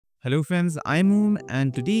Hello friends, I'm Om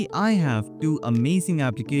and today I have two amazing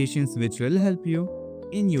applications which will help you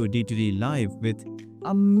in your day-to-day life with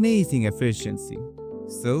amazing efficiency.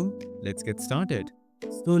 So let's get started.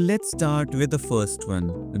 So let's start with the first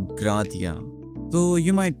one, Gradia. So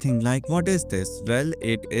you might think like what is this? Well,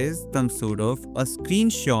 it is some sort of a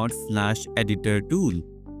screenshot slash editor tool.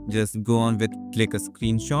 Just go on with click a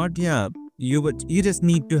screenshot. Yeah, you just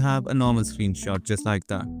need to have a normal screenshot just like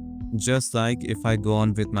that. Just like if I go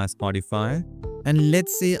on with my Spotify and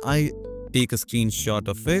let's say I take a screenshot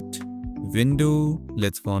of it, window,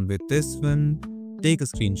 let's go on with this one, take a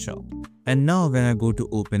screenshot. And now when I go to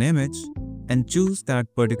open image and choose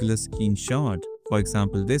that particular screenshot, for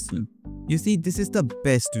example this one, you see this is the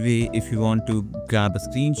best way if you want to grab a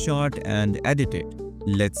screenshot and edit it.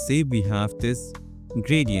 Let's say we have this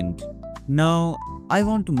gradient. Now I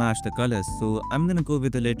want to match the colors, so I'm gonna go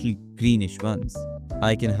with a little greenish ones.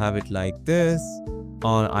 I can have it like this,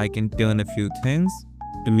 or I can turn a few things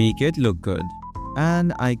to make it look good.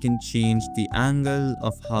 And I can change the angle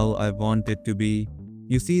of how I want it to be.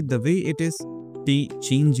 You see the way it is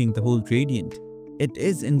changing the whole gradient. It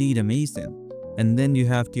is indeed amazing. And then you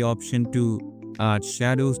have the option to add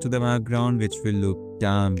shadows to the background, which will look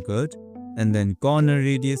damn good. And then corner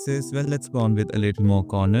radiuses, well, let's go on with a little more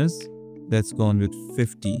corners. Let's go on with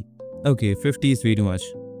 50. Okay, 50 is way too much.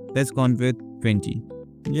 Let's go on with 20.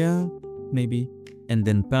 Yeah, maybe. And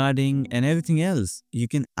then padding and everything else. You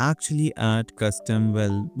can actually add custom,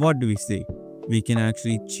 well, what do we say? We can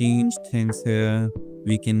actually change things here.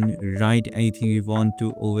 We can write anything we want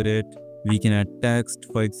to over it. We can add text,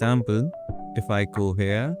 for example. If I go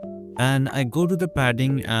here and I go to the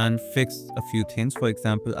padding and fix a few things. For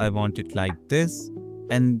example, I want it like this.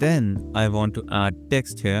 And then I want to add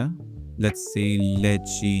text here. Let's say let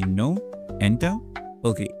you know, enter.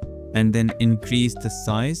 Okay, and then increase the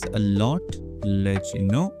size a lot, let you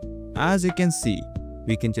know. As you can see,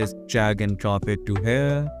 we can just drag and drop it to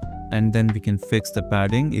here, and then we can fix the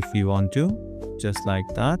padding if we want to, just like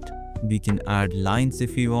that. We can add lines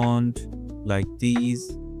if you want, like these,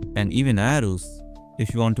 and even arrows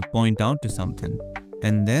if you want to point out to something.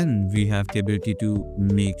 And then we have the ability to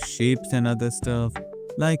make shapes and other stuff.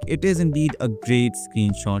 Like, it is indeed a great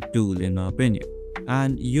screenshot tool in my opinion.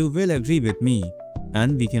 And you will agree with me.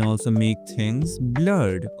 And we can also make things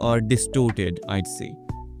blurred or distorted, I'd say.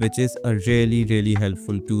 Which is a really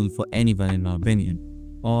helpful tool for anyone in my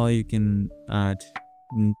opinion. Or you can add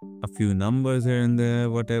a few numbers here and there,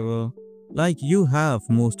 whatever. Like, you have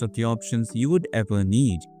most of the options you would ever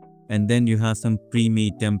need. And then you have some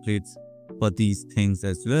pre-made templates for these things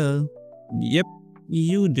as well. Yep,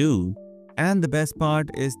 you do. And the best part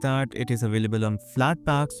is that it is available on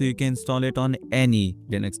Flatpak, so you can install it on any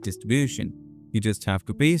Linux distribution. You just have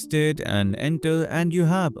to paste it and enter and you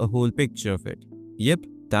have a whole picture of it. Yep,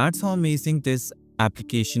 that's how amazing this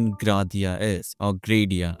application Gradia is, or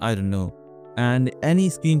Gradia, I don't know. And any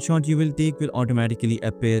screenshot you will take will automatically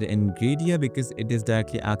appear in Gradia because it is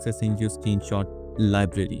directly accessing your screenshot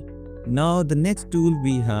library. Now the next tool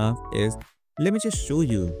we have is, let me just show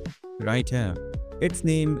you right here. Its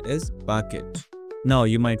name is Packet. Now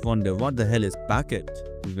you might wonder what the hell is Packet?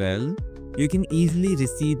 Well, you can easily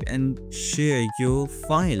receive and share your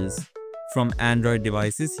files from Android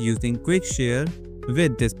devices using Quick Share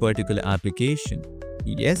with this particular application.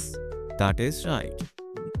 Yes, that is right.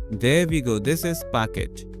 There we go, this is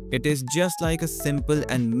Packet. It is just like a simple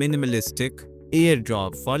and minimalistic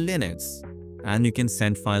airdrop for Linux. And you can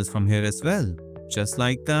send files from here as well, just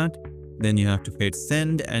like that. Then you have to hit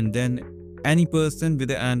send and then any person with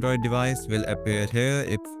an Android device will appear here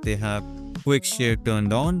if they have Quick Share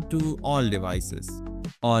turned on to all devices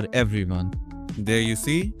or everyone. There you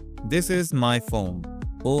see, this is my phone,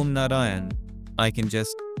 Om Narayan. I can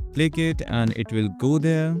just click it and it will go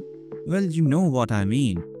there. Well, you know what I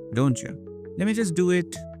mean, don't you? Let me just do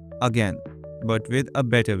it again, but with a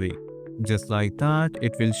better way. Just like that,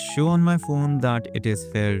 it will show on my phone that it is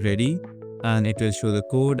here ready. And it will show the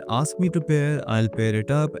code, ask me to pair, I'll pair it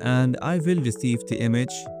up and I will receive the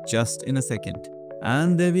image just in a second.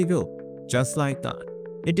 And there we go, just like that.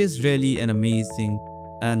 It is really an amazing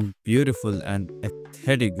and beautiful and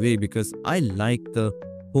aesthetic way because I like the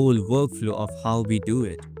whole workflow of how we do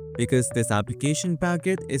it. Because this application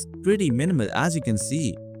Packet is pretty minimal, as you can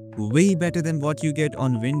see. Way better than what you get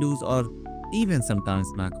on Windows or even sometimes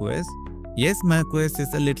macOS. Yes, macOS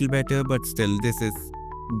is a little better, but still this is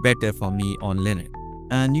better for me on Linux.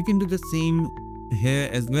 And you can do the same here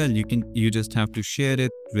as well. You just have to share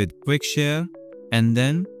it with Quick Share and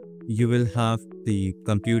then you will have the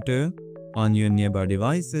computer on your nearby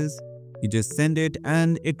devices. You just send it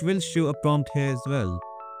and it will show a prompt here as well.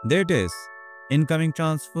 There it is. Incoming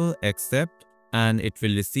transfer, accept, and it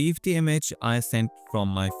will receive the image I sent from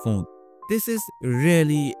my phone. This is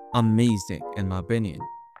really amazing in my opinion.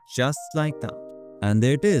 Just like that. And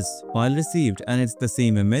there it is, file received, and it's the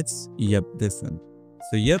same image. Yep, this one.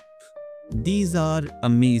 So yep, these are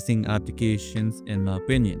amazing applications in my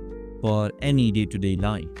opinion for any day-to-day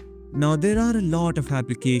life. Now there are a lot of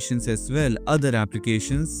applications as well, other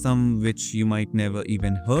applications, some which you might never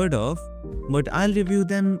even heard of, but I'll review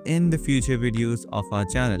them in the future videos of our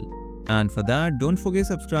channel. And for that, don't forget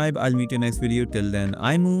to subscribe. I'll meet you next video. Till then,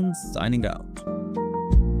 I'm Moon, signing out.